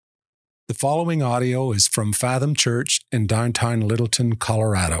The following audio is from Fathom Church in downtown Littleton,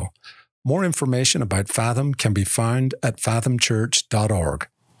 Colorado. More information about Fathom can be found at fathomchurch.org.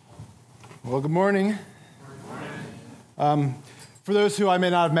 Well, good morning. For those who I may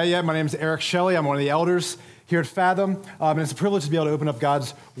not have met yet, my name is Eric Shelley. I'm one of the elders here at Fathom, and it's a privilege to be able to open up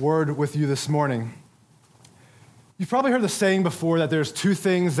God's Word with you this morning. You've probably heard the saying before that there's two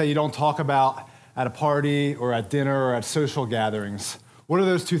things that you don't talk about at a party or at dinner or at social gatherings. What are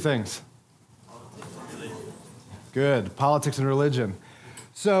those two things? Good. Politics and religion.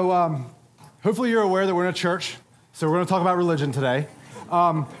 So hopefully you're aware that we're in a church, so we're going to talk about religion today.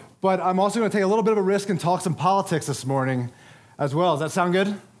 But I'm also going to take a little bit of a risk and talk some politics this morning as well. Does that sound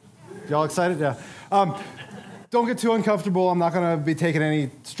good? Y'all excited? Yeah. Don't get too uncomfortable. I'm not going to be taking any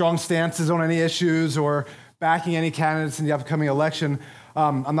strong stances on any issues or backing any candidates in the upcoming election.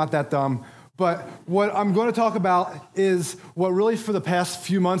 I'm not that dumb. But what I'm going to talk about is what really for the past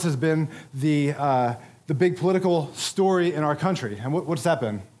few months has been the big political story in our country. And what's that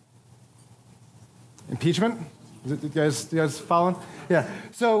been? Impeachment? You guys following? Yeah.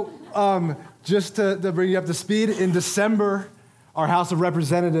 So just to bring you up to speed, in December, our House of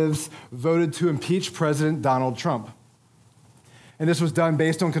Representatives voted to impeach President Donald Trump. And this was done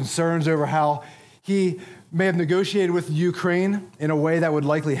based on concerns over how he may have negotiated with Ukraine in a way that would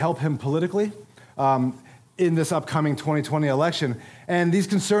likely help him politically in this upcoming 2020 election. And these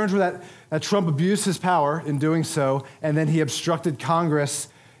concerns were that Trump abused his power in doing so, and then he obstructed Congress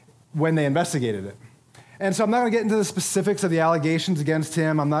when they investigated it. And so I'm not going to get into the specifics of the allegations against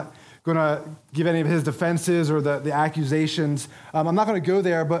him. I'm not going to give any of his defenses or the accusations. I'm not going to go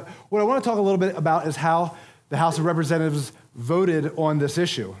there, but what I want to talk a little bit about is how the House of Representatives voted on this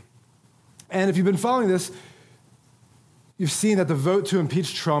issue. And if you've been following this, you've seen that the vote to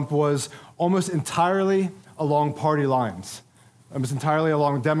impeach Trump was almost entirely along party lines, almost entirely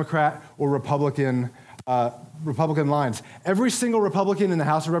along Democrat or Republican lines. Every single Republican in the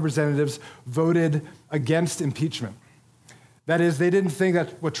House of Representatives voted against impeachment. That is, they didn't think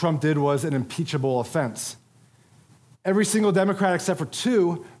that what Trump did was an impeachable offense. Every single Democrat except for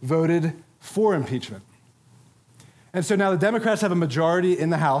two voted for impeachment. And so now the Democrats have a majority in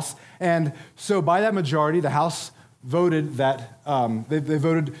the House, and so by that majority, the House voted that they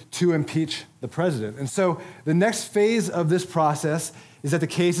voted to impeach the president. And so the next phase of this process is that the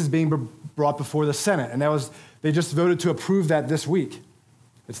case is being brought before the Senate, and they just voted to approve that this week.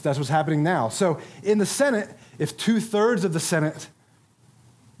 That's what's happening now. So in the Senate, if 2/3 of the Senate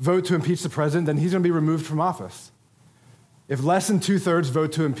vote to impeach the president, then he's going to be removed from office. If less than 2/3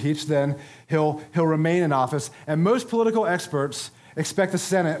 vote to impeach, then he'll remain in office. And most political experts expect the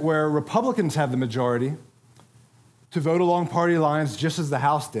Senate, where Republicans have the majority, to vote along party lines just as the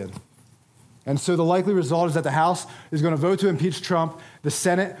House did. And so the likely result is that the House is going to vote to impeach Trump, the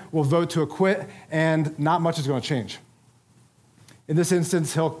Senate will vote to acquit, and not much is going to change. In this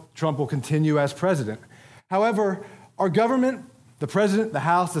instance, Trump will continue as president. However, our government, the president, the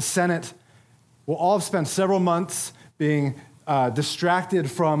House, the Senate, will all have spent several months being distracted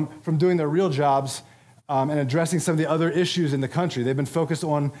from doing their real jobs and addressing some of the other issues in the country. They've been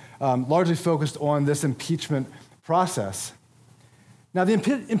largely focused on this impeachment process. Now, the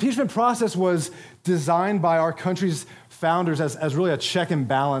impeachment process was designed by our country's founders as really a check and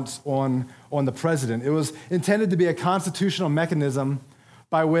balance on the president. It was intended to be a constitutional mechanism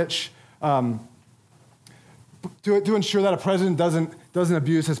by which to ensure that a president doesn't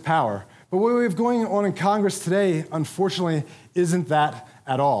abuse his power. But what we have going on in Congress today, unfortunately, isn't that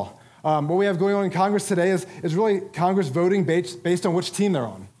at all. What we have going on in Congress today is really Congress voting based on which team they're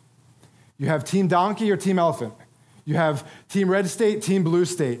on. You have Team Donkey or Team Elephant. You have Team Red State, Team Blue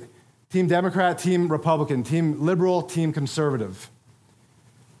State, Team Democrat, Team Republican, Team Liberal, Team Conservative.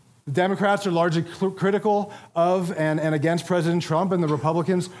 The Democrats are largely critical of and against President Trump, and the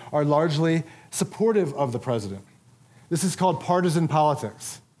Republicans are largely supportive of the president. This is called partisan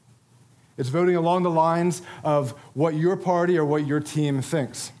politics. It's voting along the lines of what your party or what your team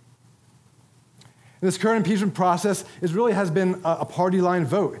thinks. And this current impeachment process has been a party line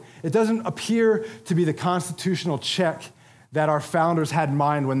vote. It doesn't appear to be the constitutional check that our founders had in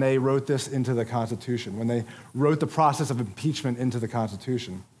mind when they wrote this into the Constitution, when they wrote the process of impeachment into the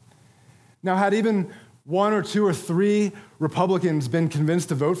Constitution. Now, had even one or two or three Republicans been convinced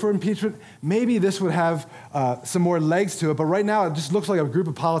to vote for impeachment, maybe this would have some more legs to it, but right now it just looks like a group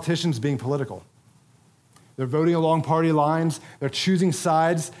of politicians being political. They're voting along party lines, they're choosing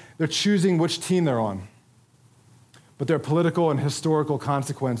sides, they're choosing which team they're on. But there are political and historical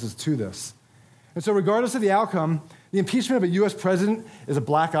consequences to this. And so regardless of the outcome, the impeachment of a U.S. president is a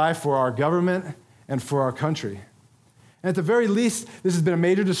black eye for our government and for our country. And at the very least, this has been a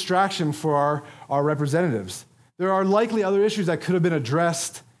major distraction for our representatives. There are likely other issues that could have been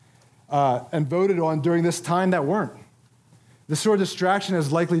addressed and voted on during this time that weren't. This sort of distraction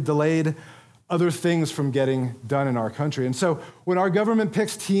has likely delayed other things from getting done in our country. And so when our government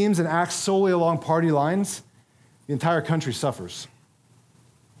picks teams and acts solely along party lines, the entire country suffers.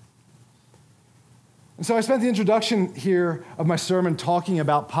 And so I spent the introduction here of my sermon talking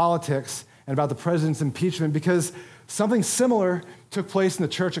about politics and about the president's impeachment because something similar took place in the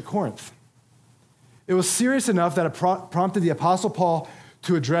church at Corinth. It was serious enough that it prompted the Apostle Paul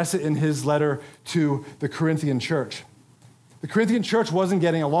to address it in his letter to the Corinthian church. The Corinthian church wasn't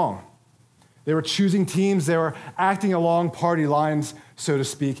getting along. They were choosing teams. They were acting along party lines, so to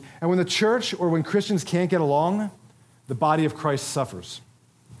speak. And when the church or when Christians can't get along, the body of Christ suffers.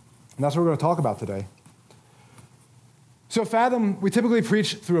 And that's what we're going to talk about today. So at Fathom, we typically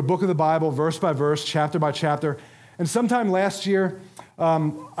preach through a book of the Bible, verse by verse, chapter by chapter. And sometime last year,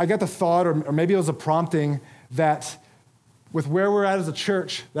 I got the thought, or maybe it was a prompting, that with where we're at as a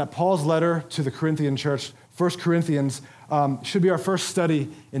church, that Paul's letter to the Corinthian church, 1 Corinthians, should be our first study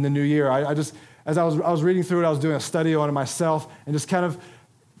in the new year. As I was reading through it, I was doing a study on it myself and just kind of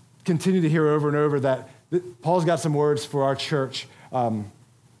continued to hear over and over that Paul's got some words for our church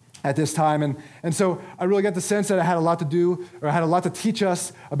at this time. And so I really got the sense that I had a lot to do, or I had a lot to teach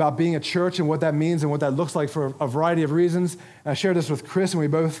us about being a church and what that means and what that looks like for a variety of reasons. And I shared this with Chris, and we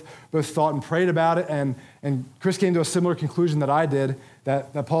both thought and prayed about it. And Chris came to a similar conclusion that I did,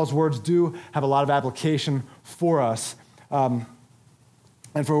 that Paul's words do have a lot of application for us and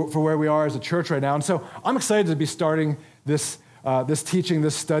for where we are as a church right now. And so I'm excited to be starting this teaching,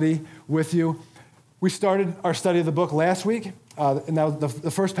 this study with you. We started our study of the book last week, and now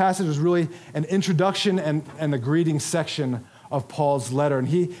the first passage was really an introduction and the greeting section of Paul's letter. And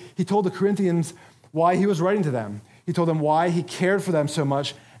he told the Corinthians why he was writing to them. He told them why he cared for them so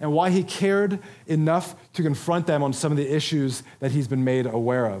much and why he cared enough to confront them on some of the issues that he's been made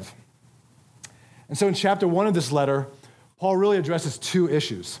aware of. And so in chapter 1 of this letter, Paul really addresses two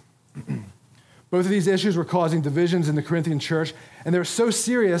issues. Both of these issues were causing divisions in the Corinthian church, and they were so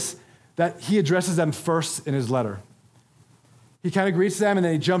serious that he addresses them first in his letter. He kind of greets them, and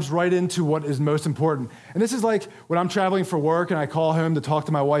then he jumps right into what is most important. And this is like when I'm traveling for work and I call home to talk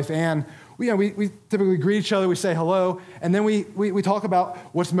to my wife, Ann. We typically greet each other, we say hello, and then we talk about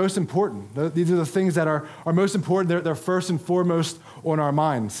what's most important. These are the things that are most important. They're first and foremost on our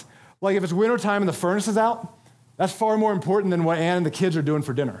minds. Like if it's wintertime and the furnace is out, that's far more important than what Ann and the kids are doing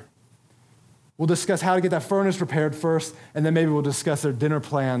for dinner. We'll discuss how to get that furnace repaired first, and then maybe we'll discuss their dinner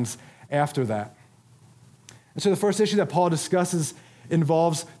plans after that. And so the first issue that Paul discusses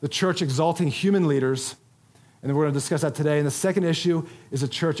involves the church exalting human leaders, and then we're going to discuss that today. And the second issue is the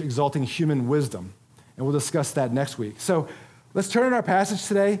church exalting human wisdom, and we'll discuss that next week. So let's turn in our passage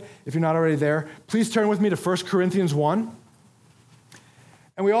today, if you're not already there. Please turn with me to 1 Corinthians 1.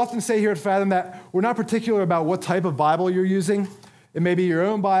 And we often say here at Fathom that we're not particular about what type of Bible you're using. It may be your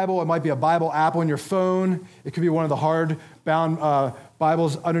own Bible. It might be a Bible app on your phone. It could be one of the hard-bound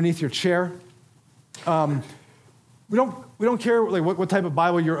Bibles underneath your chair. We don't care like what type of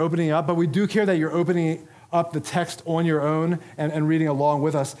Bible you're opening up, but we do care that you're opening up the text on your own and reading along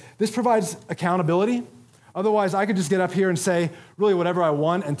with us. This provides accountability. Otherwise, I could just get up here and say really whatever I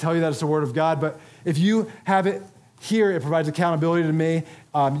want and tell you that it's the Word of God. But if you have it here, it provides accountability to me.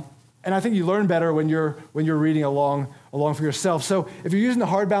 And I think you learn better when you're reading along for yourself. So if you're using the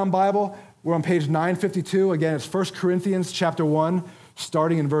hardbound Bible, we're on page 952. Again, it's 1 Corinthians chapter 1,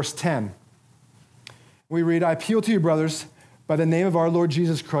 starting in verse 10. We read, "I appeal to you, brothers, by the name of our Lord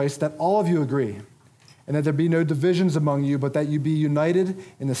Jesus Christ, that all of you agree, and that there be no divisions among you, but that you be united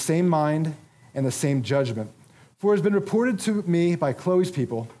in the same mind and the same judgment. For it has been reported to me by Chloe's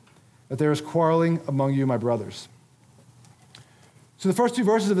people that there is quarreling among you, my brothers." So the first two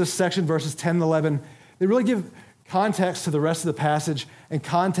verses of this section, verses 10 and 11, they really give context to the rest of the passage and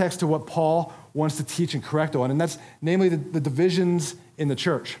context to what Paul wants to teach and correct on, and that's namely the divisions in the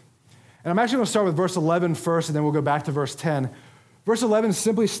church. And I'm actually going to start with verse 11 first, and then we'll go back to verse 10. Verse 11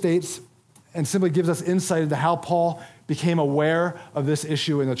 simply states and simply gives us insight into how Paul became aware of this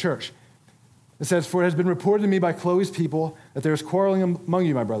issue in the church. It says, "For it has been reported to me by Chloe's people that there is quarreling among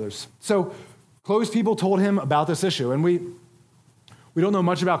you, my brothers." So Chloe's people told him about this issue, and we don't know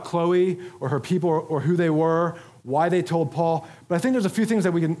much about Chloe or her people or who they were, why they told Paul, but I think there's a few things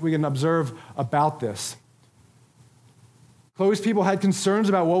that we can observe about this. Chloe's people had concerns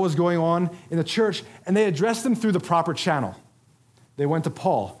about what was going on in the church, and they addressed them through the proper channel. They went to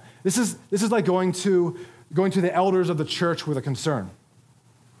Paul. This is like going to the elders of the church with a concern.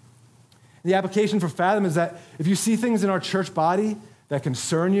 The application for Fathom is that if you see things in our church body that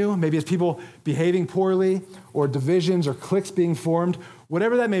concern you, maybe it's people behaving poorly or divisions or cliques being formed,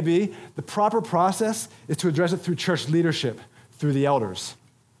 whatever that may be, the proper process is to address it through church leadership, through the elders.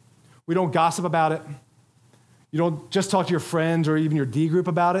 We don't gossip about it. You don't just talk to your friends or even your D group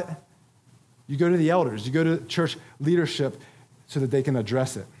about it. You go to the elders. You go to church leadership so that they can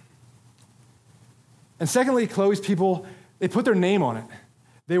address it. And secondly, Chloe's people, they put their name on it.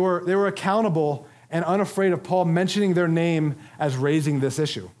 They were accountable and unafraid of Paul mentioning their name as raising this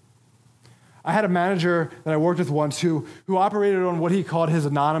issue. I had a manager that I worked with once who operated on what he called his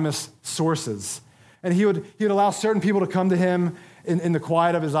anonymous sources. And he would allow certain people to come to him in the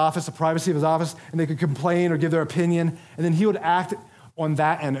quiet of his office, the privacy of his office, and they could complain or give their opinion, and then he would act on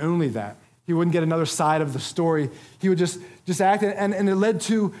that and only that. He wouldn't get another side of the story. He would just act, and it led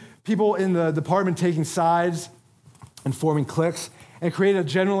to people in the department taking sides and forming cliques, and created a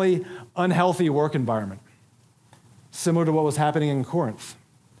generally unhealthy work environment, similar to what was happening in Corinth.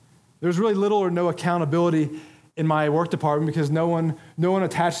 There was really little or no accountability in my work department because no one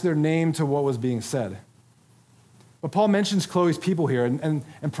attached their name to what was being said. But Paul mentions Chloe's people here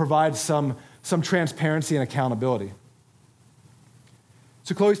and provides some transparency and accountability.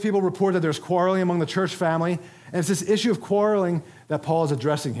 So Chloe's people report that there's quarreling among the church family, and it's this issue of quarreling that Paul is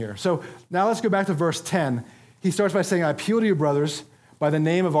addressing here. So now let's go back to verse 10. He starts by saying, I appeal to you, brothers, by the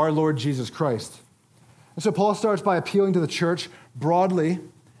name of our Lord Jesus Christ. And so Paul starts by appealing to the church broadly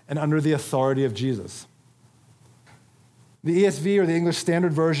and under the authority of Jesus. The ESV, or the English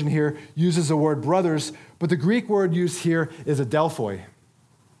Standard Version here, uses the word brothers, but the Greek word used here is adelphoi.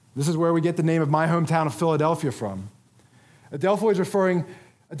 This is where we get the name of my hometown of Philadelphia from. Adelphoi is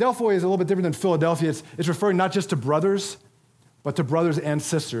a little bit different than Philadelphia. It's referring not just to brothers, but to brothers and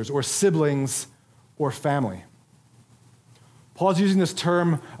sisters, or siblings, or family. Paul's using this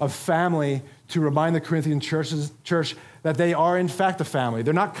term of family to remind the Corinthian church that they are in fact a family.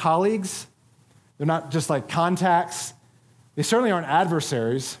 They're not colleagues. They're not just like contacts. They certainly aren't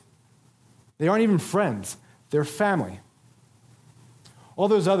adversaries. They aren't even friends. They're family. All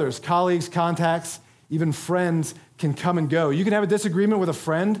those others, colleagues, contacts, even friends, can come and go. You can have a disagreement with a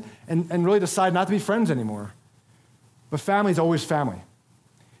friend and really decide not to be friends anymore. But family is always family,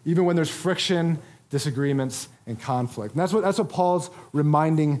 even when there's friction, disagreements, and conflict. And that's what Paul's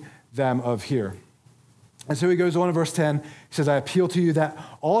reminding them of here. And so he goes on in verse 10. He says, I appeal to you that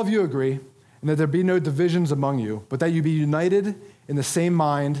all of you agree and that there be no divisions among you, but that you be united in the same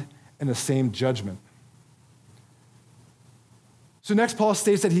mind and the same judgment. So next, Paul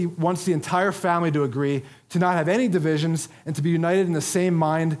states that he wants the entire family to agree, to not have any divisions, and to be united in the same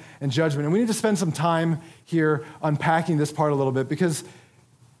mind and judgment. And we need to spend some time here unpacking this part a little bit, because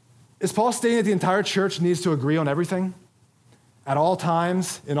is Paul stating that the entire church needs to agree on everything at all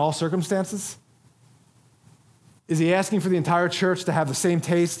times, in all circumstances? Is he asking for the entire church to have the same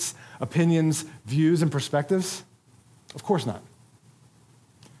tastes, opinions, views, and perspectives? Of course not.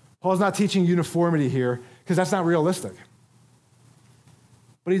 Paul's not teaching uniformity here, because that's not realistic.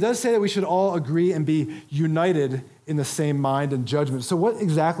 But he does say that we should all agree and be united in the same mind and judgment. So what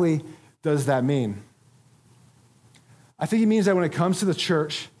exactly does that mean? I think it means that when it comes to the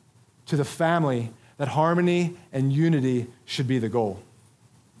church, to the family, that harmony and unity should be the goal.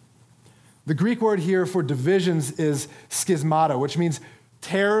 The Greek word here for divisions is schismata, which means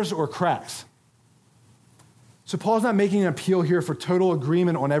tears or cracks. So Paul's not making an appeal here for total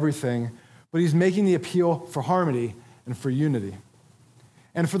agreement on everything, but he's making the appeal for harmony and for unity,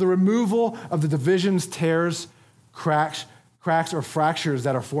 and for the removal of the divisions, tears, cracks, or fractures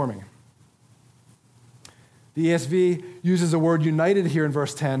that are forming. The ESV uses the word united here in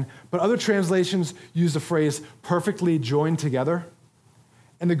verse 10, but other translations use the phrase perfectly joined together.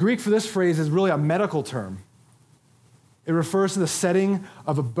 And the Greek for this phrase is really a medical term. It refers to the setting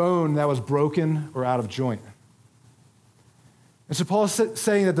of a bone that was broken or out of joint. And so Paul is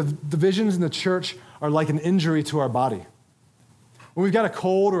saying that the divisions in the church are like an injury to our body. When we've got a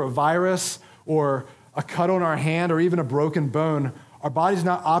cold or a virus or a cut on our hand or even a broken bone, our body's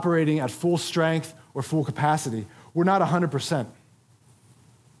not operating at full strength or full capacity. We're not 100%.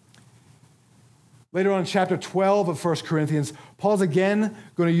 Later on in chapter 12 of 1 Corinthians, Paul's again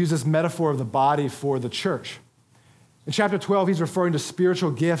going to use this metaphor of the body for the church. In chapter 12, he's referring to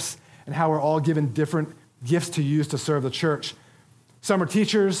spiritual gifts and how we're all given different gifts to use to serve the church. Some are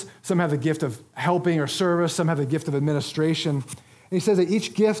teachers, some have the gift of helping or service, some have the gift of administration. And he says that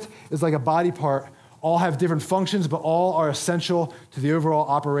each gift is like a body part. All have different functions, but all are essential to the overall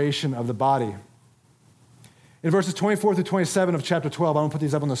operation of the body. In verses 24 through 27 of chapter 12, I won't put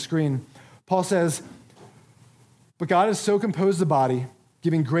these up on the screen, Paul says, but God has so composed the body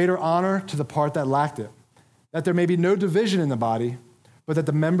giving greater honor to the part that lacked it, that there may be no division in the body, but that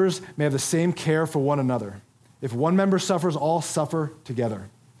the members may have the same care for one another. If one member suffers, all suffer together.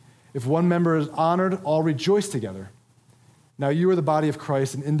 If one member is honored, all rejoice together. Now you are the body of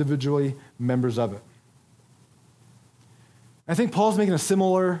Christ and individually members of it. I think Paul's making a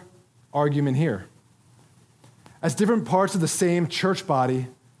similar argument here. As different parts of the same church body,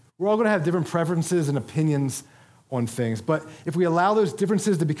 we're all going to have different preferences and opinions on things. But if we allow those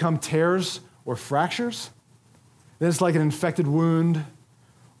differences to become tears or fractures, then it's like an infected wound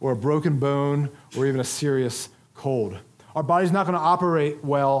or a broken bone or even a serious cold. Our body's not going to operate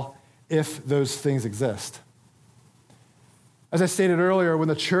well if those things exist. As I stated earlier, when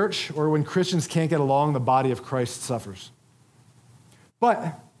the church or when Christians can't get along, the body of Christ suffers.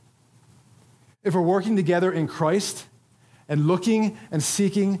 But if we're working together in Christ and looking and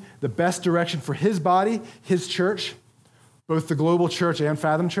seeking the best direction for his body, his church, both the global church and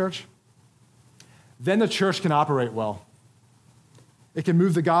Fathom Church, then the church can operate well. It can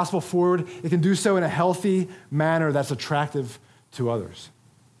move the gospel forward. It can do so in a healthy manner that's attractive to others.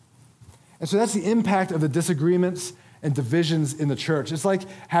 And so that's the impact of the disagreements and divisions in the church. It's like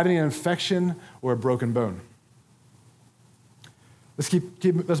having an infection or a broken bone.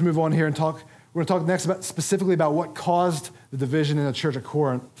 Let's move on here and talk. We're going to talk next specifically about what caused the division in the church at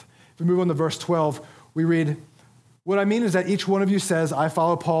Corinth. If we move on to verse 12, we read, "What I mean is that each one of you says, I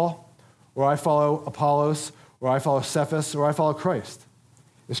follow Paul, or I follow Apollos, or I follow Cephas, or I follow Christ.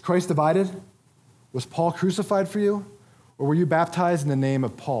 Is Christ divided? Was Paul crucified for you? Or were you baptized in the name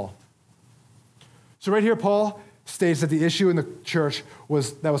of Paul?" So right here, Paul states that the issue in the church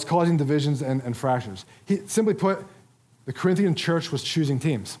was causing divisions and fractures. He simply put, the Corinthian church was choosing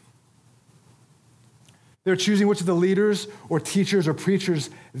teams. They were choosing which of the leaders or teachers or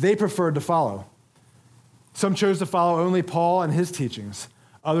preachers they preferred to follow. Some chose to follow only Paul and his teachings.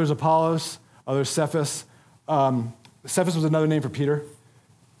 Others Apollos, others Cephas. Cephas was another name for Peter.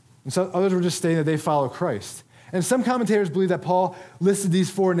 And so others were just stating that they follow Christ. And some commentators believe that Paul listed these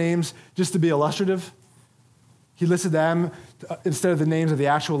four names just to be illustrative. He listed them instead of the names of the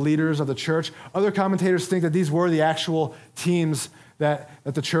actual leaders of the church. Other commentators think that these were the actual teams that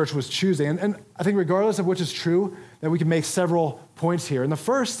the church was choosing. And I think regardless of which is true, that we can make several points here. And the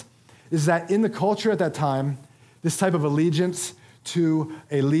first is that in the culture at that time, this type of allegiance to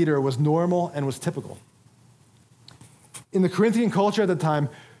a leader was normal and was typical. In the Corinthian culture at the time,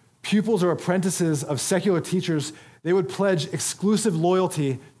 pupils or apprentices of secular teachers, they would pledge exclusive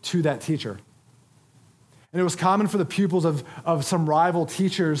loyalty to that teacher. And it was common for the pupils of some rival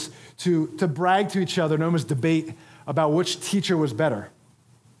teachers to brag to each other and almost debate about which teacher was better.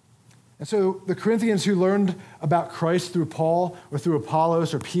 And so the Corinthians who learned about Christ through Paul or through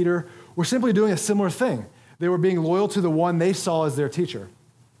Apollos or Peter were simply doing a similar thing. They were being loyal to the one they saw as their teacher.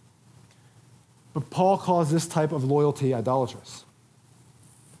 But Paul calls this type of loyalty idolatrous.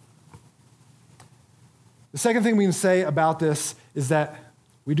 The second thing we can say about this is that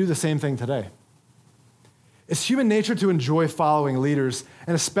we do the same thing today. It's human nature to enjoy following leaders,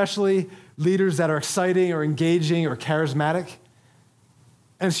 and especially leaders that are exciting or engaging or charismatic.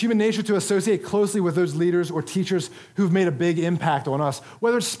 And it's human nature to associate closely with those leaders or teachers who've made a big impact on us.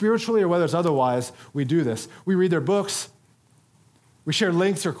 Whether it's spiritually or whether it's otherwise, we do this. We read their books. We share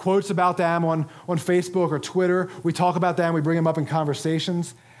links or quotes about them on Facebook or Twitter. We talk about them. We bring them up in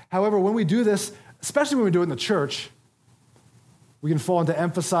conversations. However, when we do this, especially when we do it in the church, we can fall into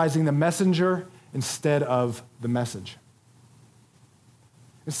emphasizing the messenger instead of the message.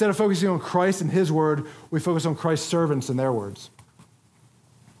 Instead of focusing on Christ and his word, we focus on Christ's servants and their words.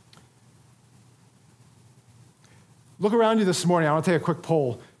 Look around you this morning. I want to take a quick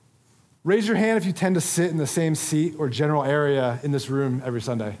poll. Raise your hand if you tend to sit in the same seat or general area in this room every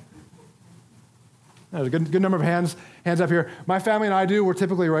Sunday. There's a good number of hands up here. My family and I do. We're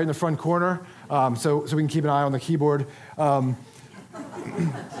typically right in the front corner, so we can keep an eye on the keyboard. But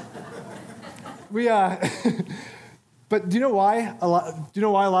do you know why a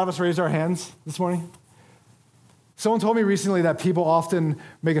lot of us raised our hands this morning? Someone told me recently that people often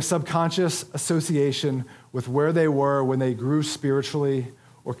make a subconscious association with where they were when they grew spiritually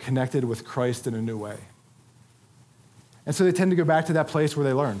or connected with Christ in a new way. And so they tend to go back to that place where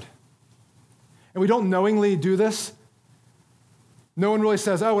they learned. And we don't knowingly do this. No one really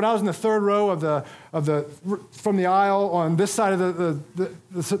says, "Oh, when I was in the third row from the aisle on this side of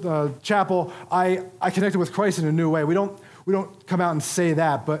the chapel, I connected with Christ in a new way." We don't come out and say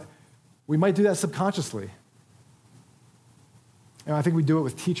that, but we might do that subconsciously. And I think we do it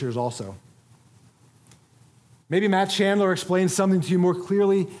with teachers also. Maybe Matt Chandler explains something to you more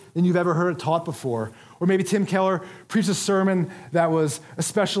clearly than you've ever heard it taught before. Or maybe Tim Keller preached a sermon that was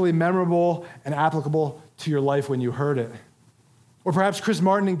especially memorable and applicable to your life when you heard it. Or perhaps Chris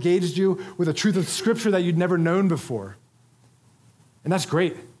Martin engaged you with a truth of Scripture that you'd never known before. And that's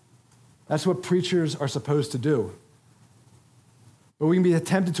great. That's what preachers are supposed to do. But we can be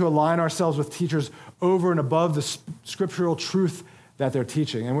tempted to align ourselves with teachers over and above the scriptural truth that they're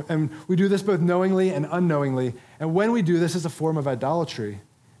teaching. And we do this both knowingly and unknowingly. And when we do this, it's a form of idolatry.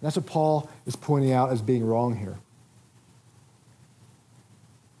 And that's what Paul is pointing out as being wrong here.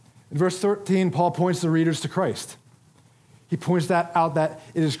 In verse 13, Paul points the readers to Christ. He points out that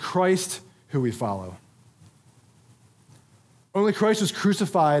it is Christ who we follow. Only Christ was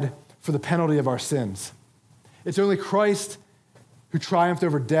crucified for the penalty of our sins. It's only Christ who triumphed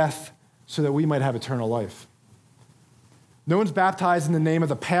over death so that we might have eternal life. No one's baptized in the name of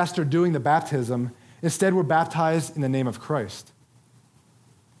the pastor doing the baptism. Instead, we're baptized in the name of Christ.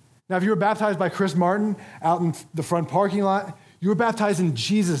 Now, if you were baptized by Chris Martin out in the front parking lot, you were baptized in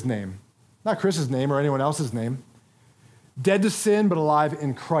Jesus' name, not Chris's name or anyone else's name. Dead to sin, but alive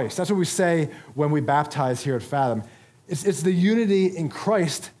in Christ. That's what we say when we baptize here at Fathom. It's the unity in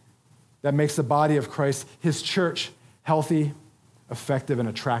Christ that makes the body of Christ, his church, healthy, effective, and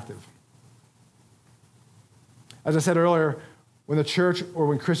attractive. As I said earlier, when the church or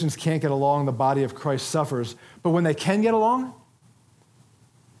when Christians can't get along, the body of Christ suffers. But when they can get along,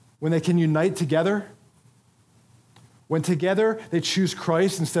 when they can unite together, when together they choose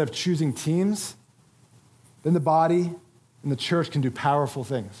Christ instead of choosing teams, then the body and the church can do powerful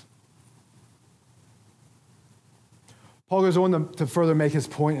things. Paul goes on to further make his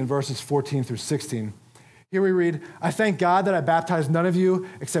point in verses 14 through 16. Here we read, I thank God that I baptized none of you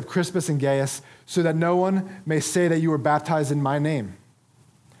except Crispus and Gaius, so that no one may say that you were baptized in my name.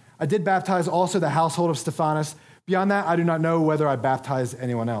 I did baptize also the household of Stephanas. Beyond that, I do not know whether I baptized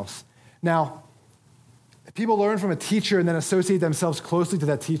anyone else. Now, if people learn from a teacher and then associate themselves closely to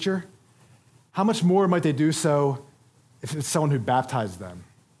that teacher, how much more might they do so if it's someone who baptized them?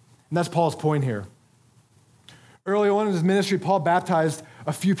 And that's Paul's point here. Early on in his ministry, Paul baptized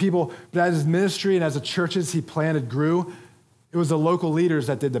a few people, but as his ministry and as the churches he planted grew, it was the local leaders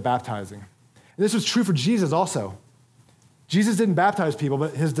that did the baptizing. And this was true for Jesus also. Jesus didn't baptize people,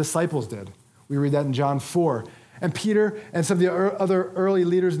 but his disciples did. We read that in John 4. And Peter and some of the other early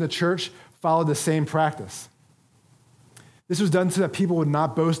leaders in the church followed the same practice. This was done so that people would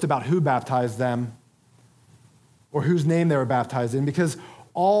not boast about who baptized them or whose name they were baptized in, because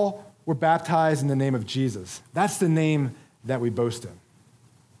all were baptized in the name of Jesus. That's the name that we boast in.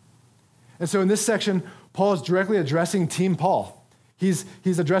 And so in this section, Paul is directly addressing Team Paul. He's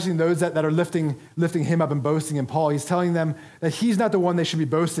addressing those that are lifting him up and boasting in Paul. He's telling them that he's not the one they should be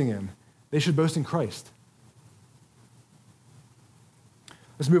boasting in. They should boast in Christ.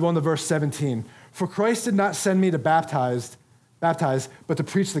 Let's move on to verse 17. For Christ did not send me to baptize, but to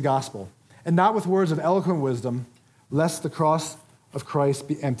preach the gospel, and not with words of eloquent wisdom, lest the cross of Christ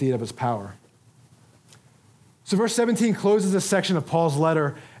be emptied of its power. So verse 17 closes this section of Paul's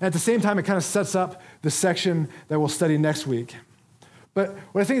letter, and at the same time, it kind of sets up the section that we'll study next week. But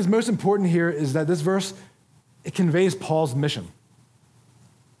what I think is most important here is that this verse, it conveys Paul's mission.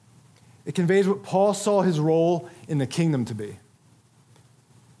 It conveys what Paul saw his role in the kingdom to be.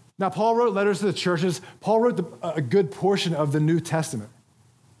 Now, Paul wrote letters to the churches. Paul wrote a good portion of the New Testament.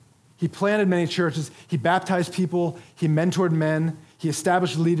 He planted many churches. He baptized people. He mentored men. He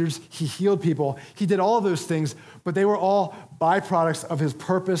established leaders. He healed people. He did all of those things, but they were all byproducts of his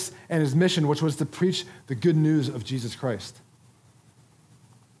purpose and his mission, which was to preach the good news of Jesus Christ.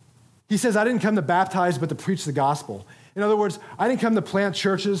 He says, I didn't come to baptize, but to preach the gospel. In other words, I didn't come to plant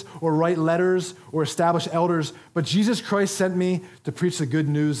churches or write letters or establish elders, but Jesus Christ sent me to preach the good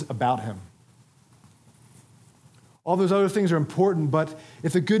news about him. All those other things are important, but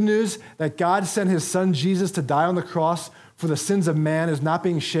if the good news that God sent his son Jesus to die on the cross for the sins of man is not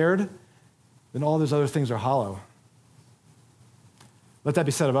being shared, then all those other things are hollow. Let that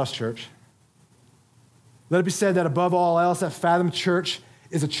be said of us, church. Let it be said that above all else, that Fathom Church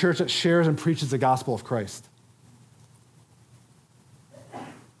is a church that shares and preaches the gospel of Christ.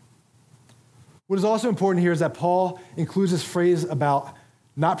 What is also important here is that Paul includes this phrase about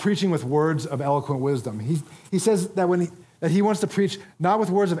not preaching with words of eloquent wisdom. He says that that he wants to preach not with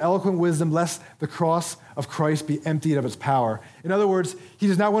words of eloquent wisdom, lest the cross of Christ be emptied of its power. In other words, he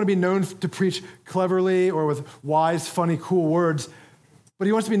does not want to be known to preach cleverly or with wise, funny, cool words, but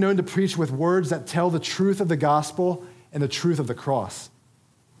he wants to be known to preach with words that tell the truth of the gospel and the truth of the cross.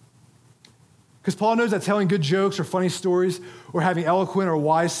 Because Paul knows that telling good jokes or funny stories or having eloquent or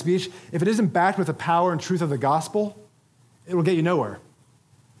wise speech, if it isn't backed with the power and truth of the gospel, it will get you nowhere.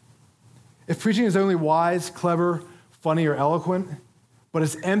 If preaching is only wise, clever, funny, or eloquent, but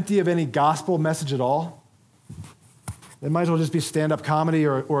is empty of any gospel message at all, it might as well just be stand-up comedy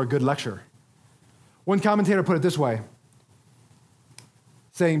or a good lecture. One commentator put it this way,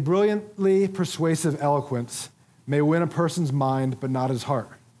 saying, brilliantly persuasive eloquence may win a person's mind, but not his heart.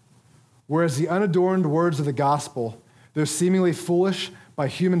 Whereas the unadorned words of the gospel, though seemingly foolish by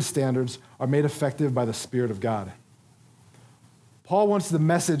human standards, are made effective by the Spirit of God. Paul wants the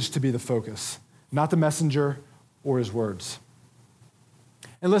message to be the focus, not the messenger or his words.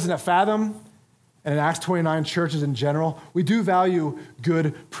 And listen, at Fathom and in Acts 29 churches in general, we do value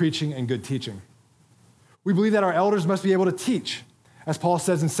good preaching and good teaching. We believe that our elders must be able to teach, as Paul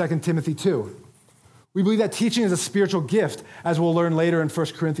says in 2 Timothy 2. We believe that teaching is a spiritual gift, as we'll learn later in 1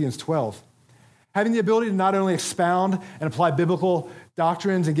 Corinthians 12. Having the ability to not only expound and apply biblical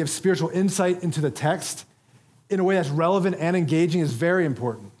doctrines and give spiritual insight into the text in a way that's relevant and engaging is very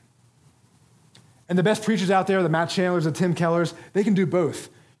important. And the best preachers out there, the Matt Chandlers and Tim Kellers, they can do both.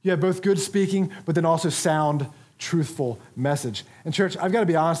 You have both good speaking, but then also sound, truthful message. And church, I've got to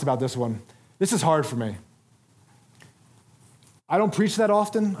be honest about this one. This is hard for me. I don't preach that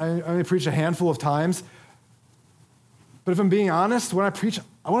often. I only preach a handful of times. But if I'm being honest, when I preach,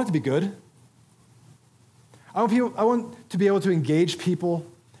 I want it to be good. I want to be able to engage people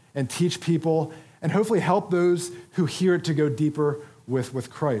and teach people and hopefully help those who hear it to go deeper with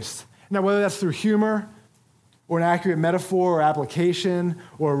Christ. Now, whether that's through humor or an accurate metaphor or application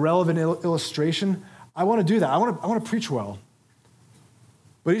or a relevant illustration, I want to do that. I want to preach well.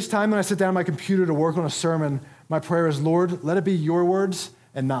 But each time when I sit down at my computer to work on a sermon, my prayer is, Lord, let it be your words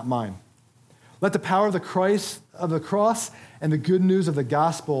and not mine. Let the power of the cross and the good news of the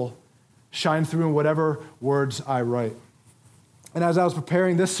gospel shine through in whatever words I write. And as I was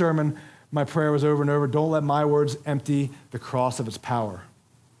preparing this sermon, my prayer was over and over, don't let my words empty the cross of its power.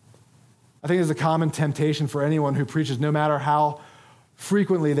 I think it's a common temptation for anyone who preaches, no matter how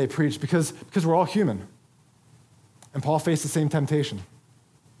frequently they preach, because we're all human. And Paul faced the same temptation.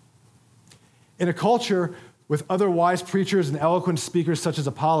 In a culture with other wise preachers and eloquent speakers such as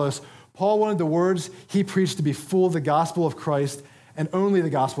Apollos, Paul wanted the words he preached to be full of the gospel of Christ and only the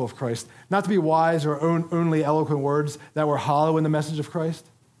gospel of Christ, not to be wise or only eloquent words that were hollow in the message of Christ.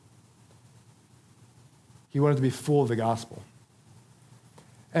 He wanted to be full of the gospel.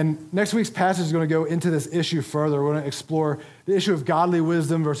 And next week's passage is going to go into this issue further. We're going to explore the issue of godly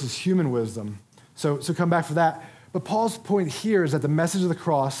wisdom versus human wisdom. So come back for that. But Paul's point here is that the message of the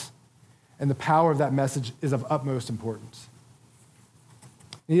cross and the power of that message is of utmost importance.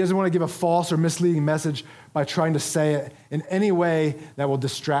 He doesn't want to give a false or misleading message by trying to say it in any way that will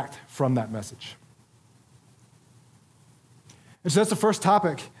distract from that message. And so that's the first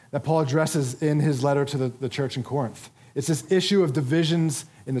topic that Paul addresses in his letter to the church in Corinth. It's this issue of divisions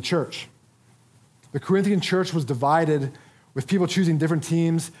in the church. The Corinthian church was divided with people choosing different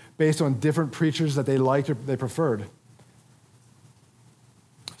teams based on different preachers that they liked or they preferred.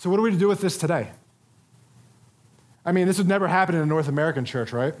 So what are we to do with this today? I mean, this would never happen in a North American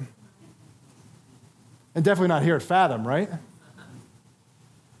church, right? And definitely not here at Fathom, right?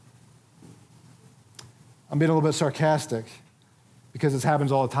 I'm being a little bit sarcastic because this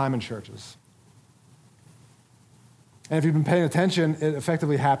happens all the time in churches. And if you've been paying attention, it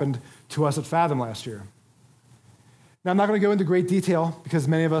effectively happened to us at Fathom last year. Now, I'm not going to go into great detail because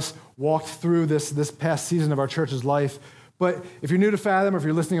many of us walked through this past season of our church's life. But if you're new to Fathom, or if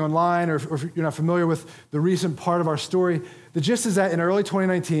you're listening online, or if you're not familiar with the recent part of our story, the gist is that in early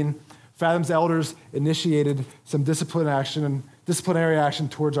 2019, Fathom's elders initiated some disciplinary action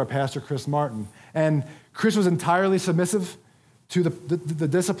towards our pastor, Chris Martin. And Chris was entirely submissive to the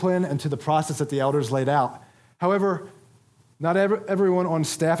discipline and to the process that the elders laid out. However, not everyone on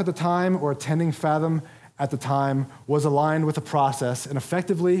staff at the time or attending Fathom at the time was aligned with the process, and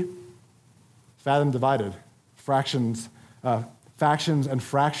effectively, Fathom divided. Factions and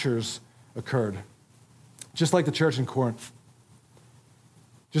fractures occurred, just like the church in Corinth.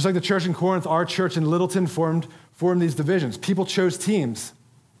 Just like the church in Corinth, our church in Littleton formed these divisions. People chose teams.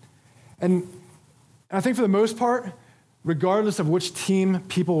 And I think for the most part, regardless of which team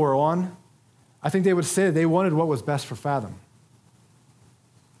people were on, I think they would say that they wanted what was best for Fathom.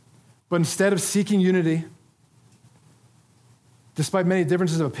 But instead of seeking unity, despite many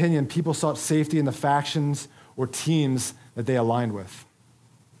differences of opinion, people sought safety in the factions or teams that they aligned with.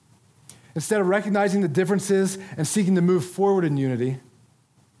 Instead of recognizing the differences and seeking to move forward in unity,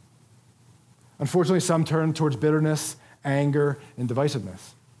 unfortunately, some turned towards bitterness, anger, and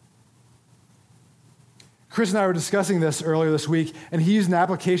divisiveness. Chris and I were discussing this earlier this week, and he used an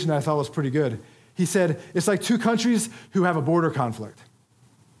application that I thought was pretty good. He said, it's like two countries who have a border conflict.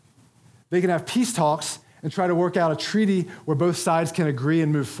 They can have peace talks and try to work out a treaty where both sides can agree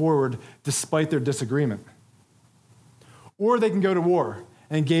and move forward despite their disagreement. Or they can go to war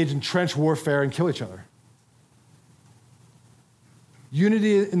and engage in trench warfare and kill each other.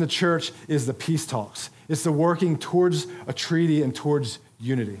 Unity in the church is the peace talks. It's the working towards a treaty and towards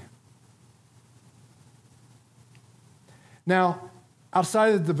unity. Now,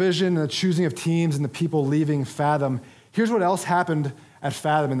 outside of the division and the choosing of teams and the people leaving Fathom, here's what else happened at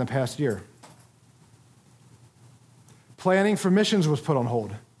Fathom in the past year. Planning for missions was put on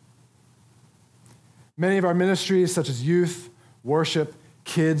hold. Many of our ministries, such as youth, worship,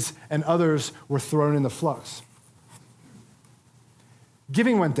 kids, and others, were thrown in the flux.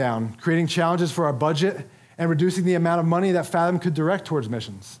 Giving went down, creating challenges for our budget and reducing the amount of money that Fathom could direct towards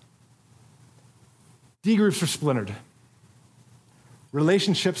missions. D groups were splintered.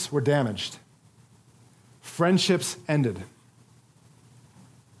 Relationships were damaged. Friendships ended.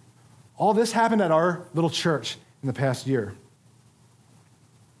 All this happened at our little church in the past year.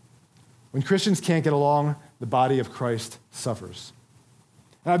 When Christians can't get along, the body of Christ suffers.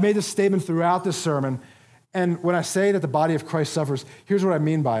 And I've made this statement throughout this sermon, and when I say that the body of Christ suffers, here's what I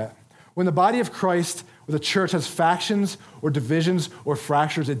mean by it. When the body of Christ or the church has factions or divisions or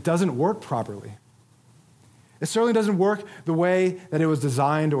fractures, it doesn't work properly. It certainly doesn't work the way that it was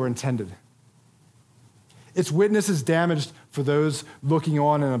designed or intended. Its witness is damaged for those looking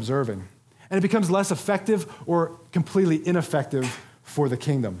on and observing, and it becomes less effective or completely ineffective for the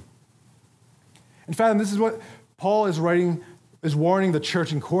kingdom. In fact, this is what Paul is warning the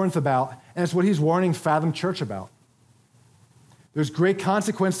church in Corinth about, and it's what he's warning Fathom Church about. There's great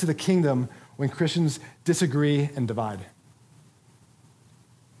consequence to the kingdom when Christians disagree and divide.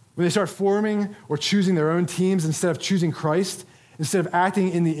 When they start forming or choosing their own teams instead of choosing Christ, instead of acting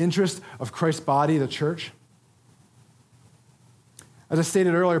in the interest of Christ's body, the church. As I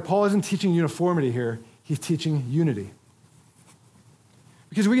stated earlier, Paul isn't teaching uniformity here, he's teaching unity.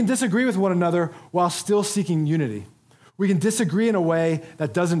 Because we can disagree with one another while still seeking unity. We can disagree in a way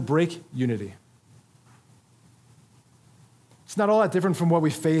that doesn't break unity. It's not all that different from what we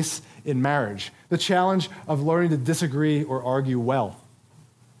face in marriage, the challenge of learning to disagree or argue well.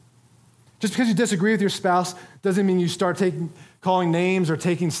 Just because you disagree with your spouse doesn't mean you start calling names or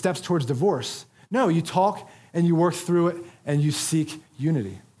taking steps towards divorce. No, you talk and you work through it and you seek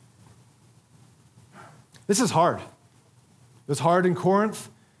unity. This is hard. It was hard in Corinth.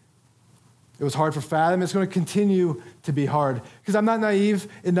 It was hard for Fathom. It's going to continue to be hard because I'm not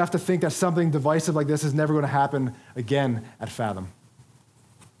naive enough to think that something divisive like this is never going to happen again at Fathom.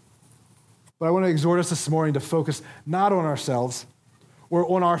 But I want to exhort us this morning to focus not on ourselves or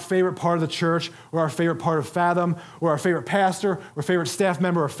on our favorite part of the church or our favorite part of Fathom or our favorite pastor or favorite staff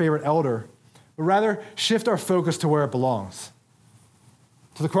member or favorite elder, but rather shift our focus to where it belongs,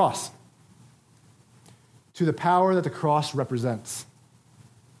 to the cross, to the power that the cross represents,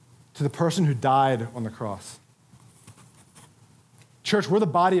 to the person who died on the cross. Church, we're the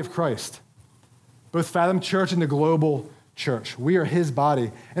body of Christ, both Fathom Church and the global church. We are his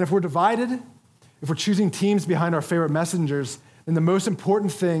body. And if we're divided, if we're choosing teams behind our favorite messengers, then the most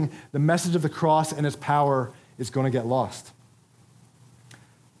important thing, the message of the cross and its power, is going to get lost.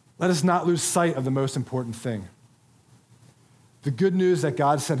 Let us not lose sight of the most important thing. The good news that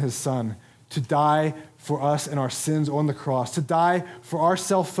God sent his son to die for us and our sins on the cross, to die for our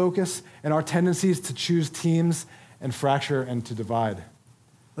self-focus and our tendencies to choose teams and fracture and to divide.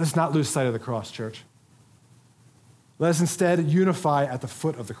 Let us not lose sight of the cross, church. Let us instead unify at the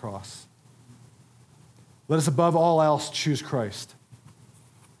foot of the cross. Let us above all else choose Christ.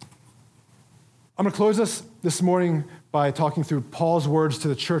 I'm going to close us this morning by talking through Paul's words to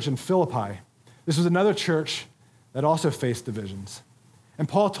the church in Philippi. This was another church that also faced divisions. And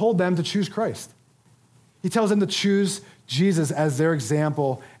Paul told them to choose Christ. He tells them to choose Jesus as their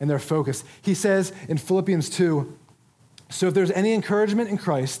example and their focus. He says in Philippians 2, so if there's any encouragement in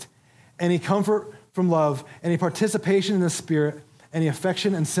Christ, any comfort from love, any participation in the Spirit, any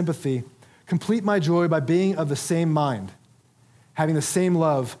affection and sympathy, complete my joy by being of the same mind, having the same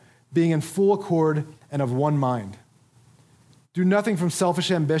love, being in full accord and of one mind. Do nothing from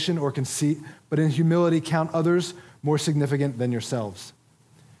selfish ambition or conceit, but in humility count others more significant than yourselves.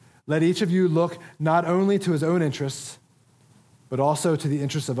 Let each of you look not only to his own interests, but also to the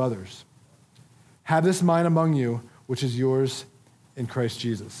interests of others. Have this mind among you, which is yours in Christ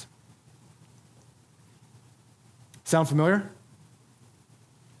Jesus. Sound familiar?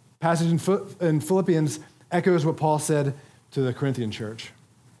 Passage in Philippians echoes what Paul said to the Corinthian church.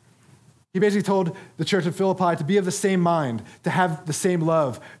 He basically told the church of Philippi to be of the same mind, to have the same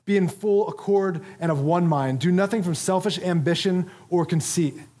love, be in full accord and of one mind. Do nothing from selfish ambition or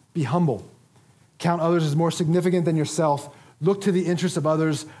conceit. Be humble. Count others as more significant than yourself. Look to the interests of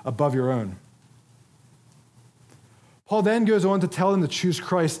others above your own. Paul then goes on to tell them to choose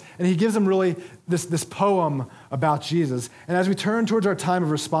Christ, and he gives them really this poem about Jesus. And as we turn towards our time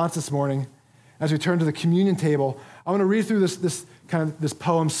of response this morning, as we turn to the communion table, I want to read through this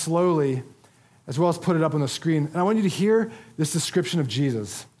poem slowly, as well as put it up on the screen. And I want you to hear this description of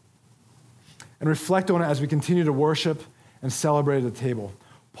Jesus and reflect on it as we continue to worship and celebrate at the table.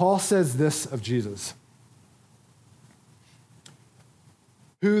 Paul says this of Jesus: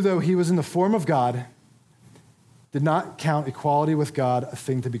 who, though he was in the form of God, did not count equality with God a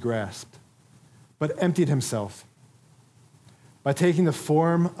thing to be grasped, but emptied himself by taking the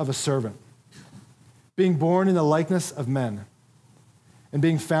form of a servant, being born in the likeness of men, and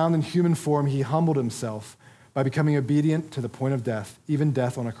being found in human form, he humbled himself by becoming obedient to the point of death, even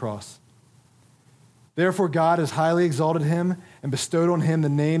death on a cross. Therefore, God has highly exalted him and bestowed on him the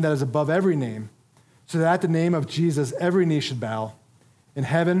name that is above every name, so that at the name of Jesus every knee should bow, in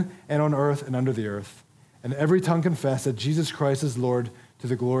heaven and on earth and under the earth, and every tongue confess that Jesus Christ is Lord, to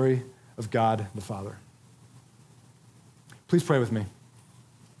the glory of God the Father. Please pray with me.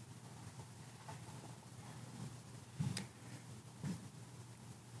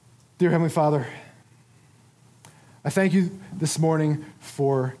 Dear Heavenly Father, I thank you this morning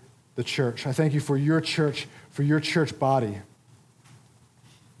for the church. I thank you for your church body.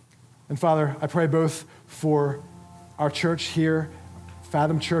 And Father, I pray both for our church here,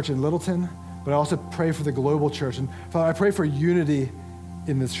 Fathom Church in Littleton, but I also pray for the global church. And Father, I pray for unity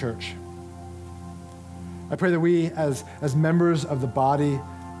in this church. I pray that we, as members of the body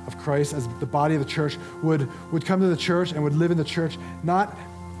of Christ, as the body of the church, would come to the church and would live in the church, not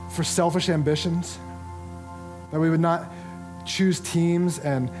for selfish ambitions, that we would not choose teams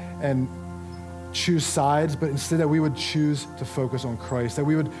and choose sides, but instead that we would choose to focus on Christ, that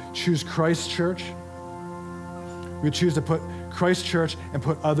we would choose Christ's church. We would choose to put Christ's church and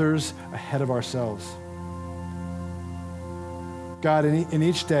put others ahead of ourselves. God, in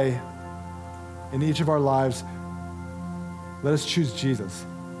each day, in each of our lives, let us choose Jesus.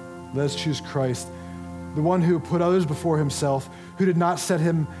 Let us choose Christ, the one who put others before himself, who did not set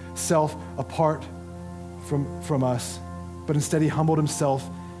himself apart from us, but instead he humbled himself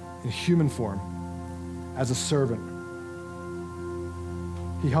in human form as a servant.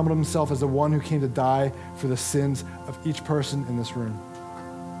 He humbled himself as the one who came to die for the sins of each person in this room.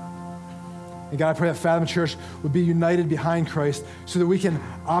 And God, I pray that Fathom Church would be united behind Christ so that we can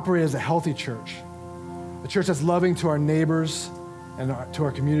operate as a healthy church, a church that's loving to our neighbors and to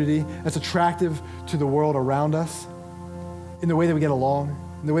our community, that's attractive to the world around us, in the way that we get along,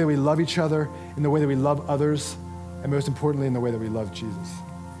 in the way that we love each other, in the way that we love others, and most importantly, in the way that we love Jesus.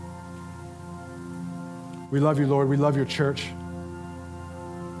 We love you, Lord. We love your church.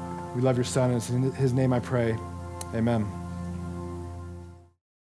 We love your Son, and it's in his name I pray. Amen.